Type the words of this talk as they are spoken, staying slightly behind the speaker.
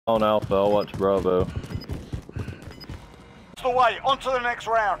On Alpha, I'll watch Bravo. It's the way, on to the next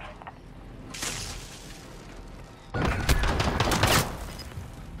round.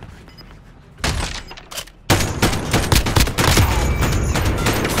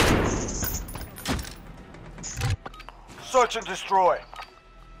 Search and destroy.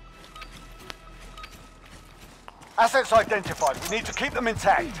 Assets identified. We need to keep them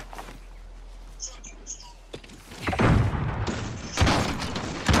intact.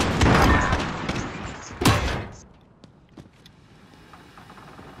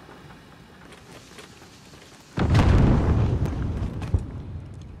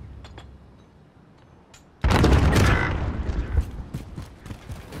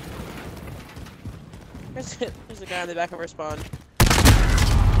 There's a guy in the back of our spawn.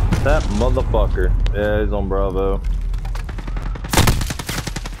 That motherfucker. Yeah, he's on Bravo.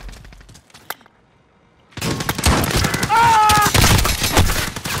 Ah!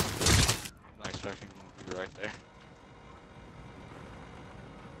 Not expecting him to be right there.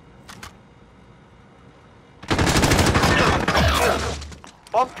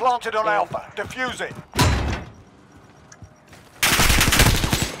 Bomb planted on Alpha. Defuse it.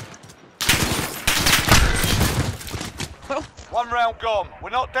 One round gone. We're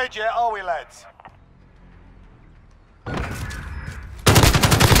not dead yet, are we, lads?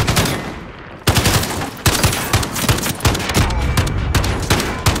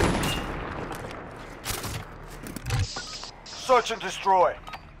 Search and destroy.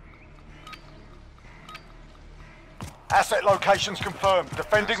 Asset locations confirmed.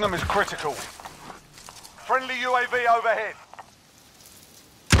 Defending them is critical. Friendly UAV overhead.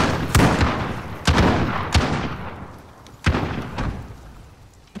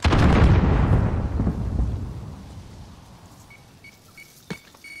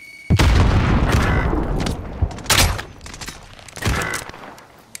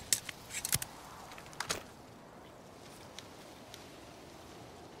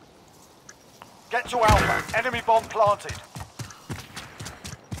 Get to Alpha. Enemy bomb planted.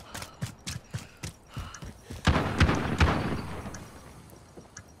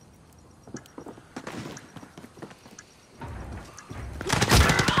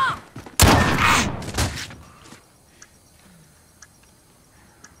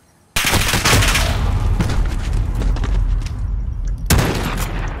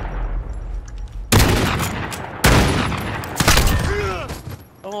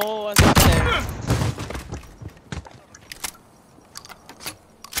 Oh, I thought there.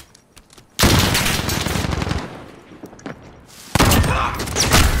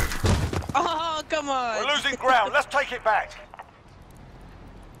 Oh, come on! We're losing ground. Let's take it back.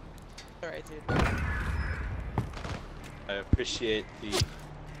 Alright, dude. I appreciate the...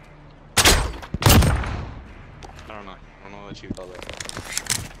 I don't know what you call that.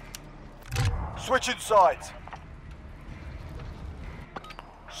 Switching sides.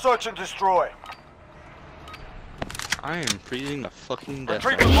 Search and destroy. I am freezing the fucking death.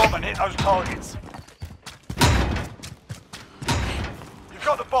 Retrieve the bomb and hit those targets. You've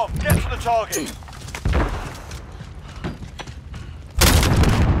got the bomb. Get to the target.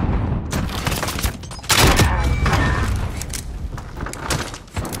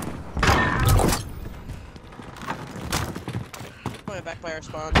 Coming back by our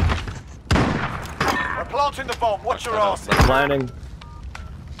spawn. We're planting the bomb. Watch your ass. Planning.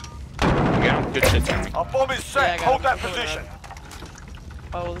 Yeah, good shit, Tommy. Our bomb is set. Yeah, Hold that him. position.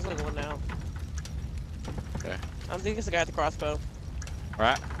 Oh, there's only one now. Okay. I think it's the guy with the crossbow.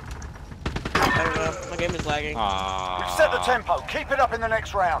 Alright. I don't know. My game is lagging. We've set the tempo. Keep it up in the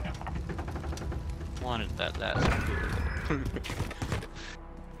next round. Wanted that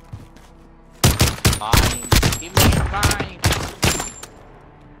Fine. Give me a fine.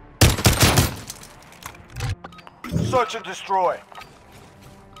 Search and destroy.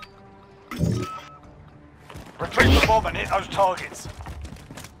 Retrieve the bomb and hit those targets.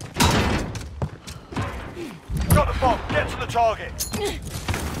 Got the bomb. Get to the target.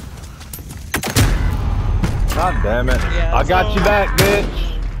 God damn it. Yeah, I got you back,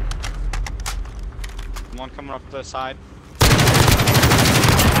 bitch. One coming up the side.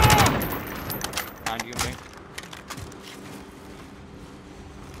 Behind you, me.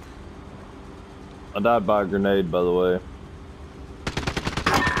 I died by a grenade, by the way.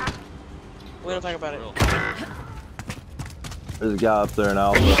 We don't talk about it. There's a guy up there in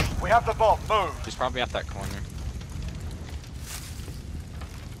Alpha. We have the bomb. Move. He's probably at that corner.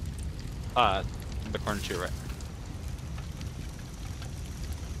 The corner to your right.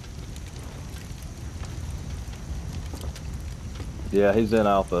 Yeah, he's in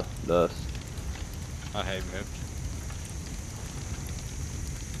Alpha. Dust. Oh, hey, moved.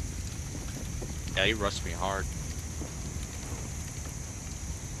 Yeah, he rushed me hard.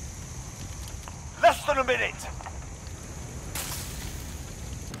 Less than a minute.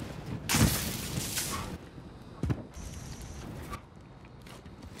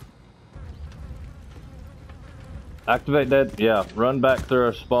 Activate that. Yeah, run back through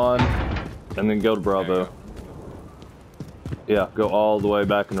our spawn, and then go to Bravo. Yeah, go all the way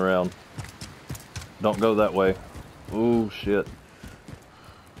back and around. Don't go that way. Ooh, shit.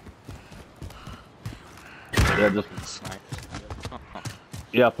 Yeah, just...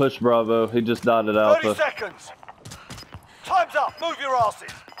 Yeah, push Bravo. He just died at 30 Alpha. seconds. Time's up. Move your asses.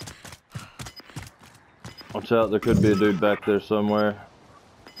 Watch out, there could be a dude back there somewhere.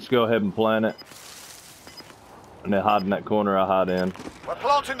 Let's go ahead and plant it. And then hide in that corner I hide in. We're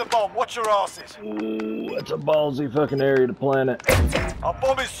planting the bomb. Watch your asses. Ooh, that's a ballsy fucking area to plant it. Our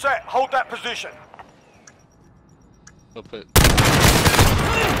bomb is set. Hold that position. We'll put.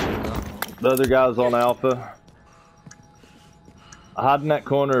 The other guy's on Alpha. I hide in that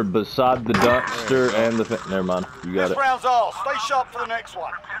corner beside the dumpster and the... Never mind, you got This it. round's ours. Stay sharp for the next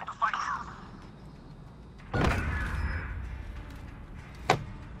one.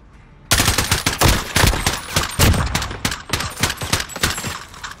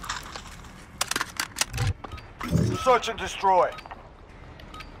 Search and destroy.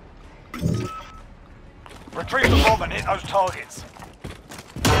 Retrieve the bomb and hit those targets.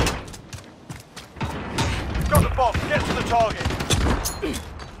 Got the bomb. Get to the target.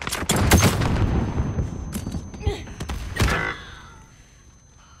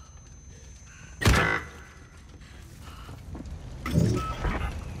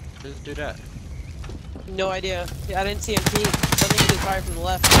 Let's do that. No idea. Yeah, I didn't see him peek. I think he was fired from the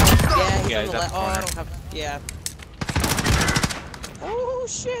left. Yeah, he's Yeah, on he's the at left. the Oh, I corner. don't have. Yeah. Oh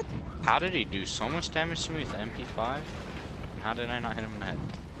shit. How did he do so much damage to me with the MP5? How did I not hit him in the head?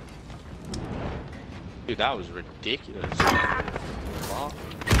 Dude, that was ridiculous. Wow.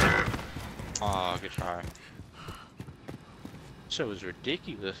 Oh, good try. Shit was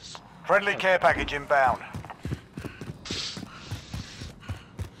ridiculous. Friendly care package inbound.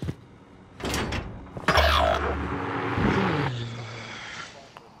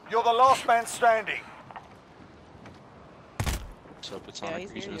 You're the last man standing. So it's Yeah, on a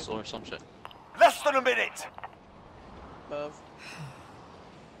he's cruise near you. missile or some shit. Less than a minute. Above.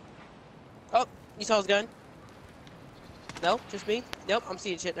 Oh, you saw his gun? No, just me? Nope, I'm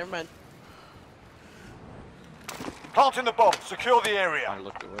seeing shit. Never mind. Planting the bomb. Secure the area. I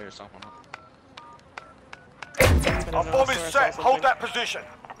looked away or something. I don't Our know, bomb I is swear I saw set. Hold something. that position.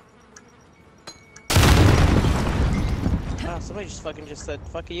 Oh, somebody just fucking just said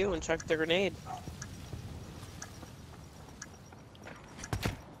 "fuck you" and chucked their grenade.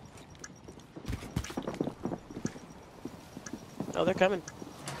 Oh, they're coming.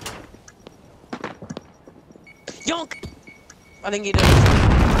 Yonk! I think he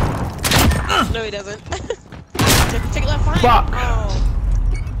does. No, he doesn't. Take it left behind. Fuck! Oh.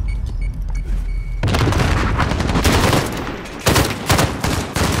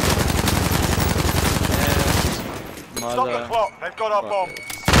 Stop the clock. They've got our bomb.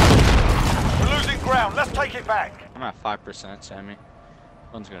 We're losing ground. Let's take it back. I'm at 5%, Sammy.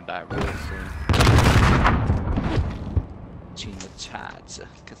 One's gonna die really soon. Change the chat,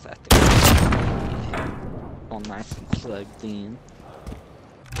 because I think all nice and plugged in.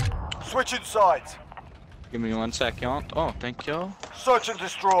 Switching sides. Give me 1 second. Oh, thank you. Search and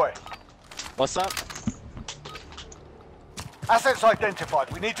destroy. What's up? Assets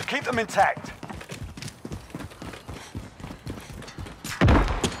identified. We need to keep them intact.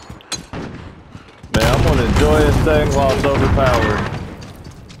 Man, I'm gonna enjoy this thing while it's overpowered.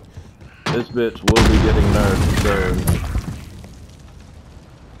 This bitch will be getting nerfed soon.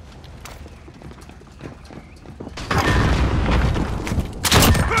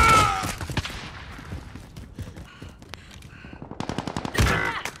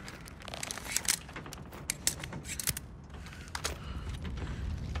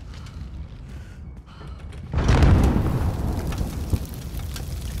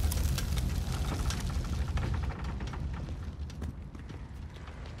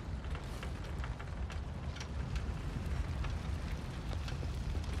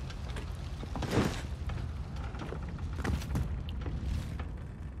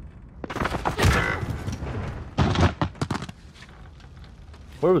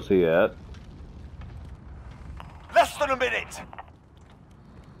 Where was he at? Less than a minute.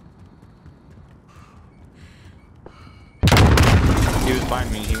 He was by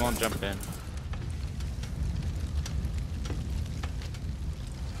me. He won't jump in.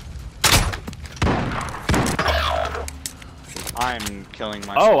 I'm killing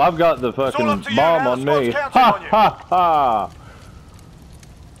myself. Oh, I've got the It's all fucking up to you bomb now, on the squad's me. counting Ha on you. ha ha!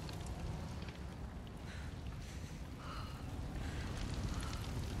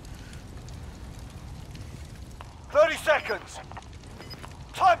 30 seconds.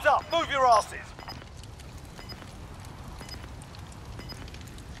 Time's up. Move your asses.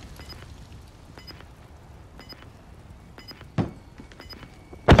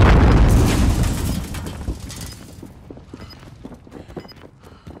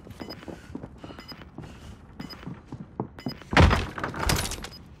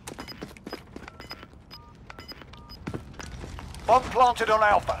 Bomb planted on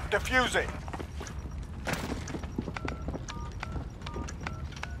Alpha. Defuse it.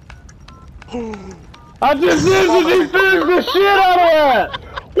 I just defused the shit out of that!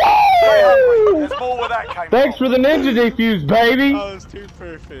 Stay hungry. Woo! There's more where that came Thanks from. for the ninja defuse, baby! That was too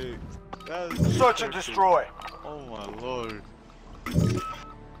perfect. That was too Search and perfect. destroy. Oh my lord.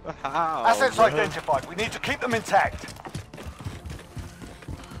 How? Assets bro? identified. We need to keep them intact.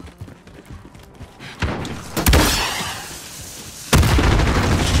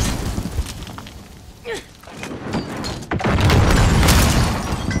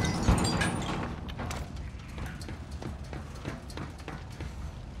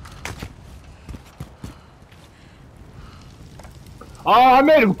 Oh, I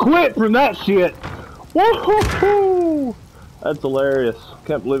made him quit from that shit! Woo-hoo-hoo! That's hilarious.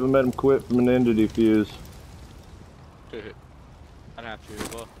 Can't believe I made him quit from an ninja defuse. I'd have to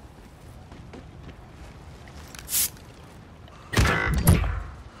as well.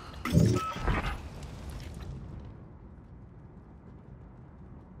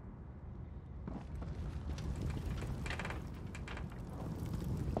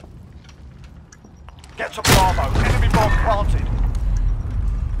 Get to Bravo. Enemy bomb planted.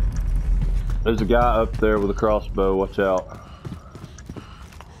 There's a guy up there with a crossbow, watch out.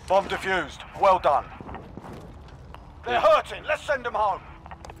 Bomb defused. Well done. They're hurting. Let's send them home.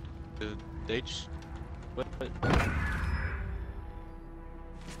 They just... What?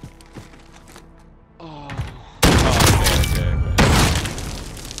 Oh. Okay.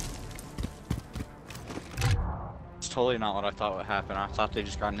 It's totally not what I thought would happen. I thought they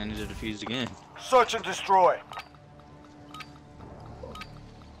just got ninja defused again. Search and destroy.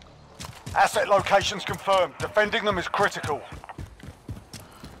 Asset locations confirmed. Defending them is critical.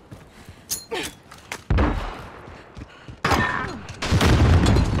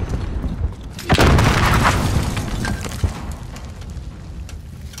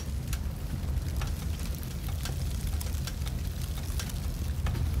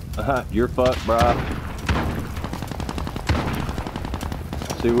 You're fucked, brah.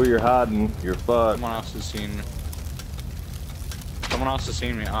 See where you're hiding, you're fucked. Someone else has seen me. Someone else has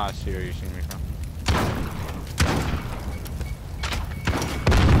seen me. Ah, I see where you've seen me from.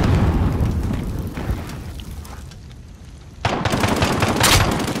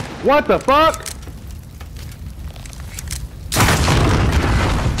 What the fuck?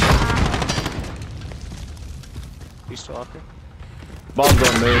 He's still up here? Bombs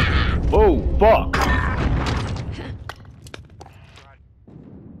on me. Oh, fuck.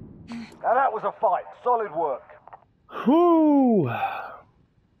 Now that was a fight. Solid work. Whew.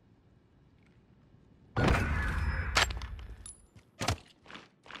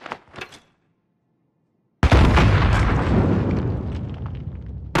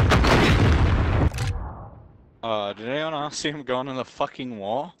 Did anyone else see him going in the fucking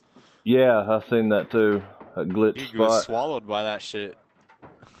wall? Yeah, I seen that too. A glitch He was spot. swallowed by that shit.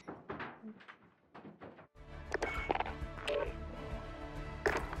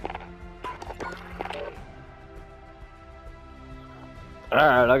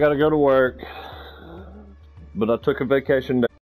 Alright, I gotta go to work. But I took a vacation day.